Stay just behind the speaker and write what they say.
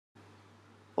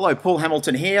Hello, Paul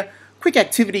Hamilton here. Quick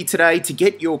activity today to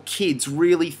get your kids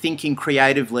really thinking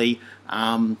creatively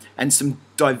and some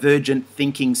divergent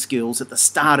thinking skills at the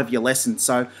start of your lesson.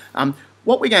 So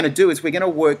what we're going to do is we're going to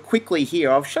work quickly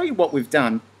here. I'll show you what we've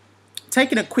done.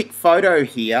 Taken a quick photo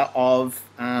here of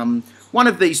one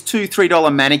of these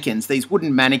 $2-3 mannequins, these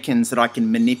wooden mannequins that I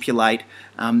can manipulate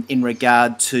in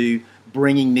regard to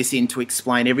bringing this in to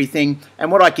explain everything.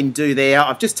 And what I can do there,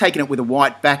 I've just taken it with a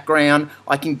white background.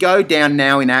 I can go down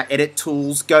now in our edit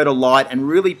tools, go to light and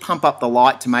really pump up the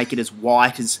light to make it as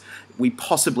white as we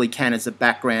possibly can as a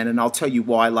background, and I'll tell you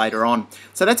why later on.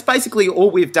 So that's basically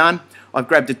all we've done. I've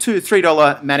grabbed a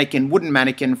 $2-3 mannequin, wooden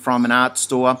mannequin from an art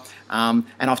store, and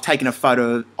I've taken a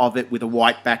photo of it with a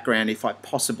white background if I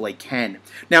possibly can.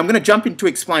 Now I'm going to jump in to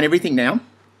explain everything now.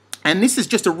 And this is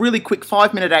just a really quick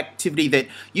 5-minute activity that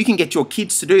you can get your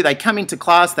kids to do. They come into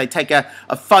class, they take a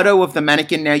photo of the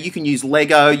mannequin. Now you can use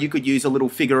Lego, you could use a little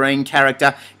figurine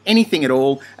character, anything at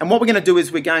all. And what we're going to do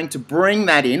is we're going to bring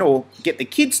that in, or get the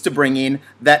kids to bring in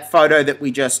that photo that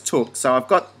we just took. So I've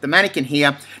got the mannequin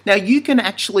here. Now you can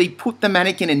actually put the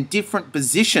mannequin in different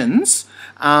positions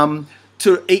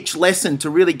to each lesson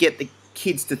to really get the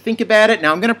kids to think about it.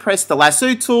 Now I'm going to press the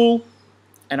lasso tool,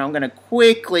 and I'm going to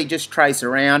quickly just trace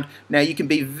around. Now you can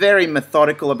be very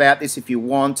methodical about this if you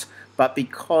want, but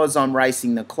because I'm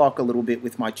racing the clock a little bit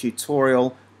with my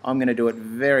tutorial, I'm going to do it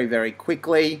very, very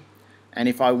quickly. And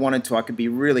if I wanted to, I could be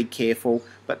really careful,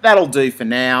 but that'll do for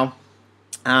now.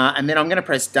 And then I'm going to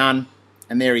press done,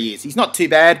 and there he is. He's not too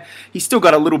bad. He's still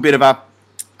got a little bit of a,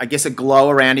 I guess, a glow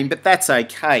around him, but that's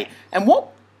okay. And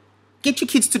get your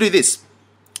kids to do this.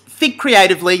 Think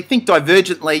creatively, think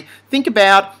divergently, think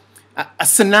about a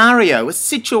scenario, a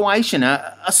situation,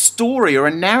 a story or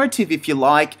a narrative, if you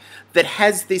like, that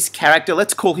has this character.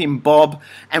 Let's call him Bob,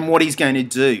 and what he's going to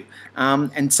do.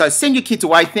 And so send your kids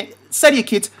away. Say to your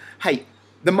kids, hey,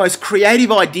 the most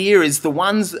creative idea is the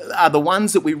ones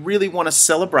that we really want to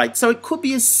celebrate. So it could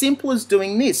be as simple as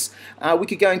doing this. We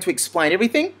could go into explain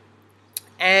everything,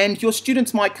 and your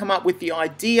students might come up with the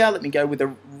idea. Let me go with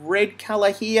a red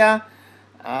color here.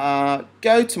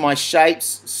 Go to my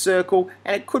shapes, circle,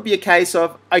 and it could be a case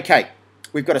of, okay,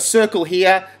 we've got a circle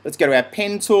here, let's go to our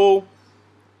pen tool,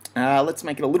 let's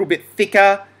make it a little bit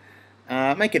thicker,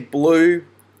 make it blue,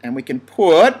 and we can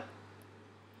put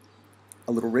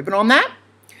a little ribbon on that.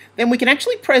 Then we can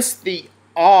actually press the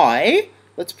I,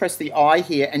 let's press the I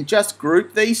here, and just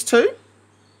group these two.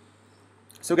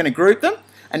 So we're going to group them,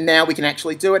 and now we can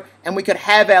actually do it, and we could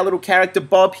have our little character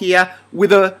Bob here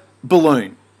with a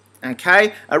balloon.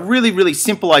 Okay, a really, really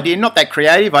simple idea, not that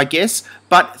creative, I guess,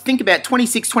 but think about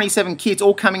 26, 27 kids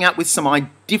all coming up with some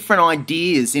different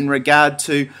ideas in regard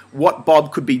to what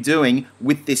Bob could be doing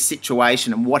with this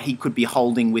situation and what he could be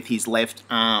holding with his left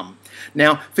arm.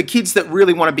 Now, for kids that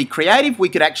really want to be creative, we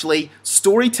could actually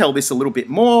story tell this a little bit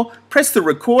more, press the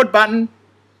record button,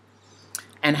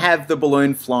 and have the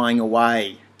balloon flying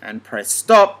away. And press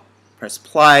stop, press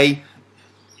play.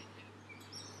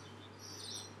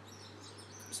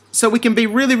 So we can be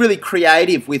really, really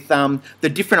creative with the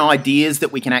different ideas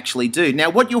that we can actually do. Now,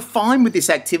 what you'll find with this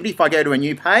activity, if I go to a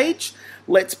new page,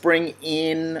 let's bring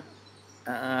in,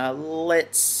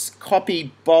 let's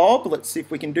copy Bob. Let's see if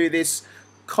we can do this.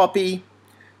 Copy.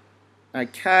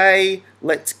 Okay,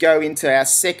 let's go into our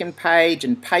second page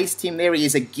and paste him. There he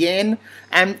is again.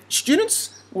 And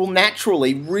students will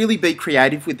naturally really be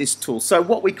creative with this tool. So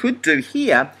what we could do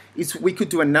here is we could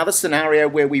do another scenario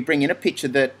where we bring in a picture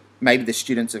that maybe the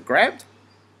students have grabbed.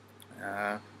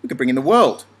 We could bring in the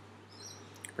world.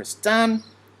 Press done,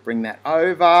 bring that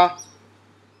over.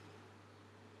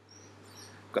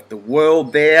 Got the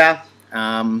world there.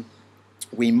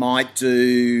 We might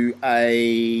do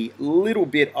a little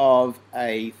bit of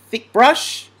a thick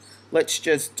brush. Let's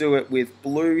just do it with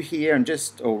blue here and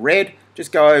or red.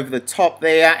 Just go over the top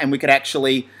there, and we could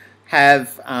actually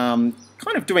have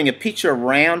kind of doing a picture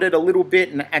around it a little bit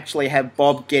and actually have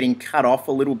Bob getting cut off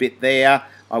a little bit there.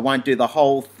 I won't do the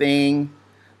whole thing,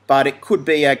 but it could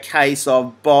be a case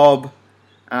of Bob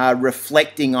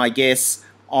reflecting, I guess,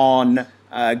 on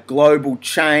global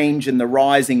change and the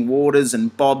rising waters,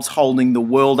 and Bob's holding the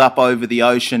world up over the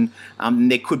ocean.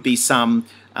 There could be some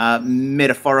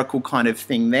metaphorical kind of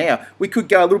thing there. We could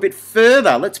go a little bit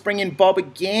further. Let's bring in Bob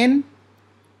again.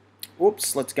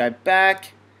 Oops, let's go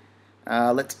back.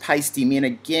 Let's paste him in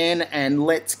again, and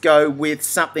let's go with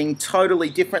something totally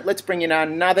different. Let's bring in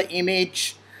another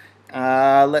image.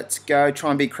 Let's go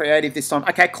try and be creative this time.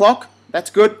 Okay, clock, that's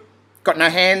good. Got no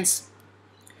hands.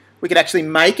 We could actually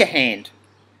make a hand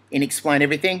in Explain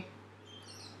Everything.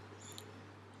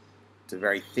 It's a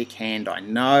very thick hand, I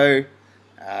know.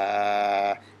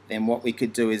 then what we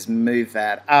could do is move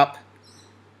that up,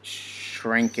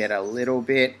 shrink it a little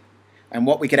bit. And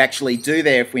what we could actually do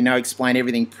there, if we know explain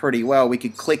everything pretty well, we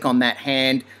could click on that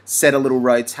hand, set a little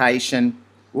rotation.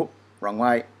 Whoop, wrong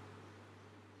way.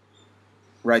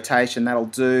 Rotation, that'll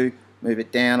do. Move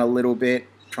it down a little bit,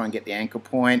 try and get the anchor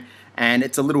point. And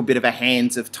it's a little bit of a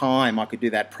hands of time. I could do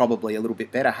that probably a little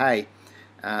bit better. Hey,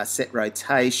 set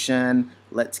rotation.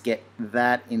 Let's get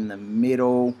that in the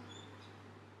middle.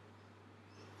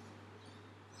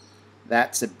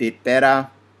 That's a bit better.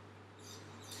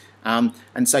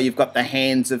 And so you've got the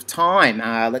hands of time.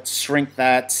 Let's shrink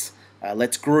that.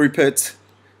 Let's group it.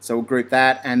 So we'll group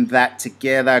that and that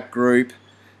together, group,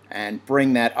 and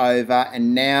bring that over.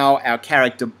 And now our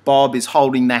character Bob is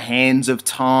holding the hands of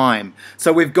time.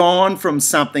 So we've gone from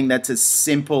something that's as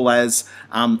simple as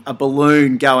a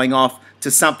balloon going off to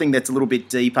something that's a little bit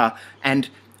deeper. And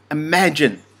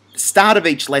imagine the start of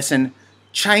each lesson,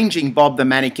 changing Bob the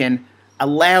mannequin,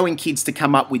 allowing kids to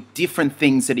come up with different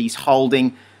things that he's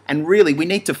holding. And really, we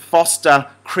need to foster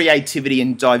creativity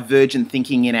and divergent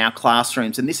thinking in our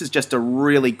classrooms. And this is just a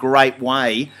really great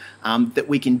way that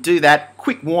we can do that.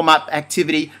 Quick warm-up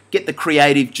activity, get the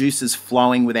creative juices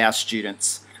flowing with our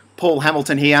students. Paul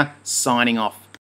Hamilton here, signing off.